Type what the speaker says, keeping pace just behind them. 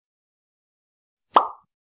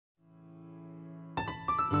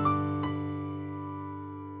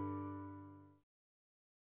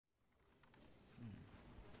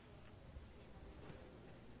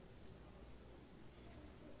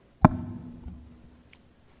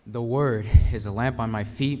The word is a lamp on my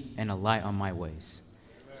feet and a light on my ways.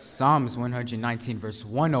 Psalms 119, verse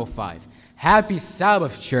 105. Happy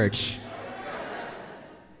Sabbath, church.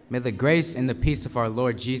 May the grace and the peace of our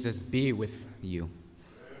Lord Jesus be with you.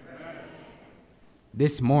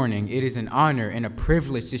 This morning, it is an honor and a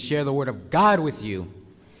privilege to share the word of God with you.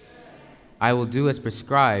 I will do as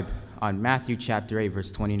prescribed on Matthew chapter 8,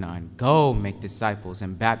 verse 29. Go make disciples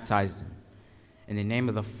and baptize them in the name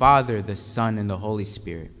of the Father, the Son, and the Holy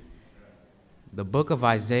Spirit. The book of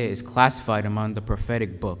Isaiah is classified among the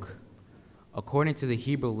prophetic book. According to the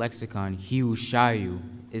Hebrew lexicon, Hushayu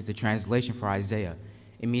is the translation for Isaiah.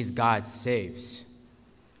 It means God saves.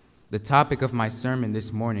 The topic of my sermon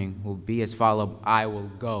this morning will be as follows: I will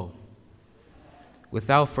go.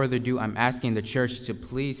 Without further ado, I'm asking the church to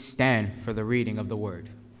please stand for the reading of the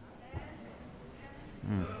word.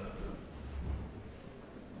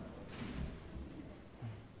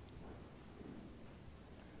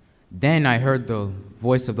 Then I heard the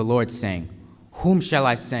voice of the Lord saying, "Whom shall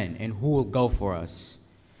I send, and who will go for us?"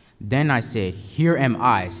 Then I said, "Here am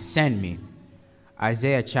I, send me."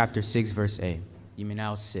 Isaiah chapter 6, verse 8. You may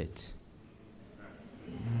now sit.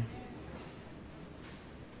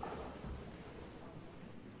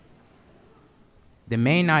 The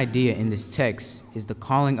main idea in this text is the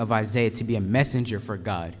calling of Isaiah to be a messenger for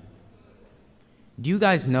God. Do you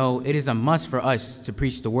guys know it is a must for us to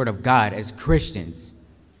preach the word of God as Christians?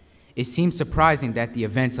 It seems surprising that the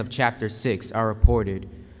events of chapter 6 are reported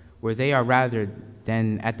where they are rather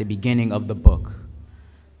than at the beginning of the book.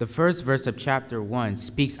 The first verse of chapter 1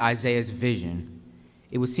 speaks Isaiah's vision.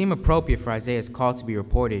 It would seem appropriate for Isaiah's call to be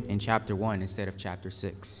reported in chapter 1 instead of chapter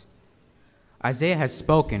 6. Isaiah has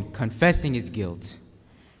spoken, confessing his guilt.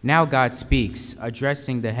 Now God speaks,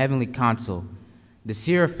 addressing the heavenly council, the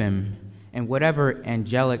seraphim, and whatever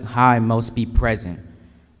angelic high most be present.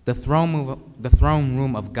 The throne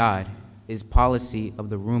room of God is policy of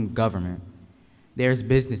the room government. There is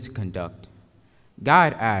business to conduct.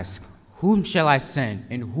 God asks, "Whom shall I send,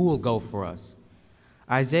 and who will go for us?"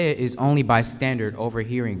 Isaiah is only bystander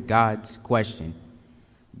overhearing God's question.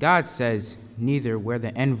 God says neither where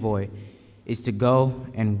the envoy is to go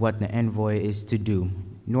and what the envoy is to do,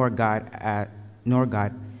 nor God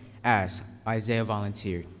asks. Isaiah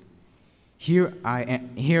volunteered. Here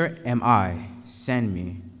am I, send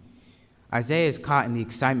me." Isaiah is caught in the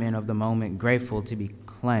excitement of the moment, grateful to be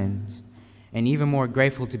cleansed, and even more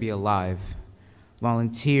grateful to be alive.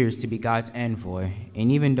 Volunteers to be God's envoy, and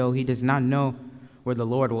even though he does not know where the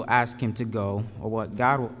Lord will ask him to go, or what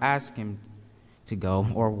God will ask him to go,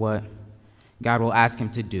 or what God will ask him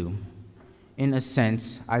to do, in a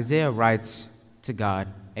sense, Isaiah writes to God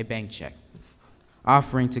a bank check,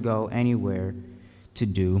 offering to go anywhere to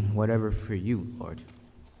do whatever for you, Lord.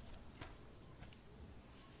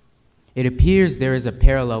 It appears there is a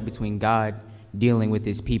parallel between God dealing with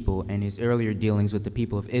his people and his earlier dealings with the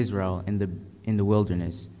people of Israel in the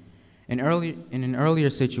wilderness. In an earlier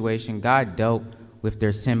situation, God dealt with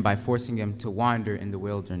their sin by forcing them to wander in the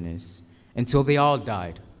wilderness until they all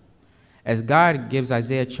died. As God gives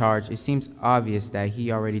Isaiah charge, it seems obvious that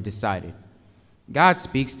he already decided. God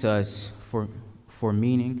speaks to us for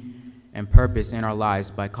meaning and purpose in our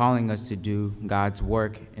lives by calling us to do God's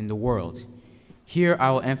work in the world. Here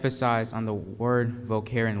I will emphasize on the word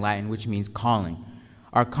vocare in Latin, which means calling.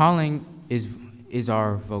 Our calling is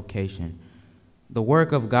our vocation. The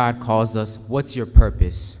work of God calls us, what's your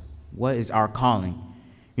purpose? What is our calling?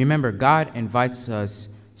 Remember, God invites us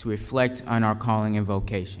to reflect on our calling and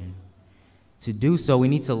vocation. To do so, we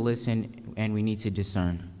need to listen and we need to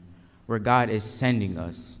discern where God is sending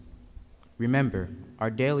us. Remember,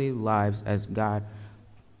 our daily lives as God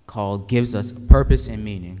called gives us purpose and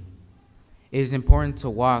meaning. It is important to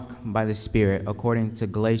walk by the Spirit according to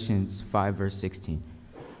Galatians 5, verse 16.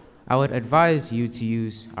 I would advise you to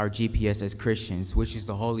use our GPS as Christians, which is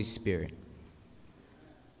the Holy Spirit.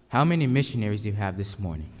 How many missionaries do you have this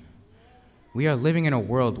morning? We are living in a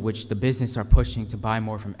world which the business are pushing to buy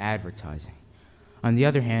more from advertising. On the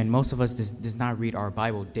other hand, most of us does not read our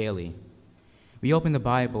Bible daily. We open the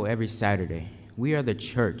Bible every Saturday. We are the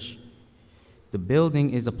church. The building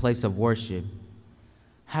is a place of worship.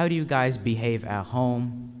 How do you guys behave at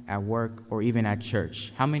home, at work, or even at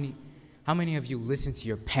church? How many of you listen to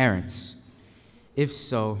your parents? If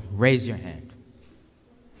so, raise your hand.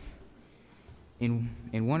 In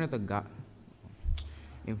one of the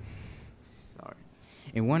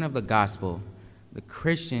gospel, the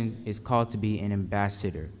Christian is called to be an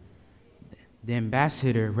ambassador. The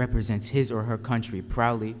ambassador represents his or her country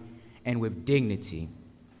proudly and with dignity.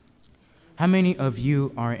 How many of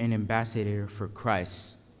you are an ambassador for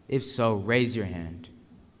Christ? If so, raise your hand.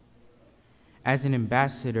 As an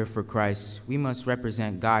ambassador for Christ, we must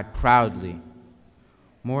represent God proudly.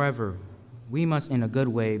 Moreover, we must in a good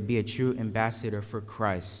way be a true ambassador for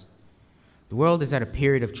Christ. The world is at a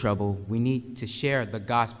period of trouble. We need to share the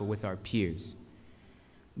gospel with our peers.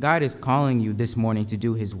 God is calling you this morning to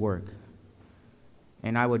do his work.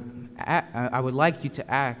 And I would like you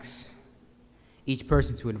to ask each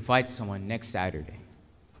person to invite someone next Saturday.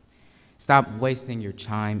 Stop wasting your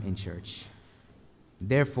time in church.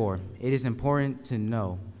 Therefore, it is important to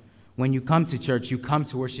know when you come to church, you come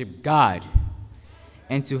to worship God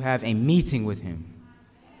and to have a meeting with him.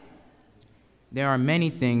 There are many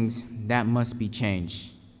things that must be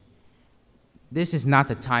changed. This is not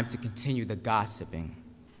the time to continue the gossiping.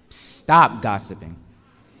 Stop gossiping.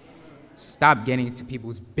 Stop getting into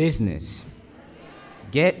people's business.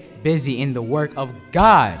 Get busy in the work of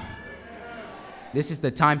God. This is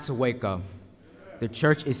the time to wake up. The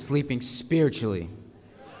church is sleeping spiritually.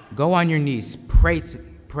 Go on your knees,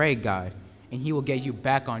 pray God, and he will get you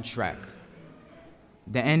back on track.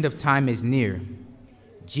 The end of time is near.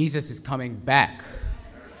 Jesus is coming back.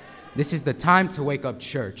 This is the time to wake up,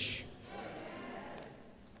 church.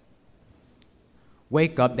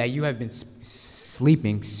 Wake up that you have been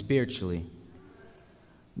sleeping spiritually.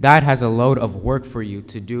 God has a load of work for you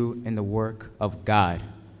to do in the work of God.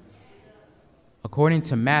 According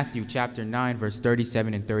to Matthew chapter 9, verse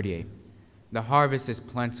 37 and 38, the harvest is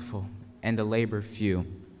plentiful and the labor few.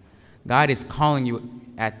 God is calling you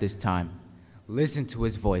at this time. Listen to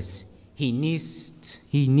his voice. He needs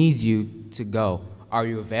you to go. Are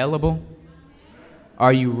you available?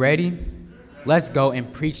 Are you ready? Let's go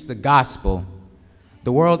and preach the gospel.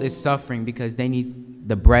 The world is suffering because they need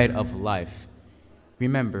the bread of life.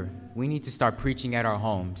 Remember, we need to start preaching at our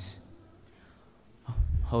homes.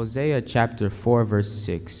 Hosea chapter 4, verse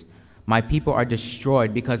 6. My people are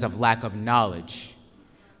destroyed because of lack of knowledge.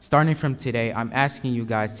 Starting from today, I'm asking you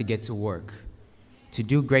guys to get to work, to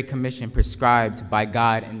do Great Commission prescribed by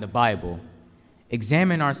God in the Bible.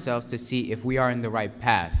 Examine ourselves to see if we are in the right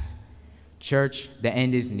path. Church, the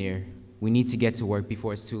end is near. We need to get to work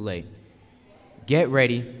before it's too late. Get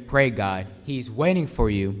ready, pray God. He's waiting for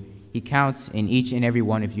you. He counts in each and every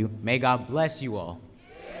one of you. May God bless you all.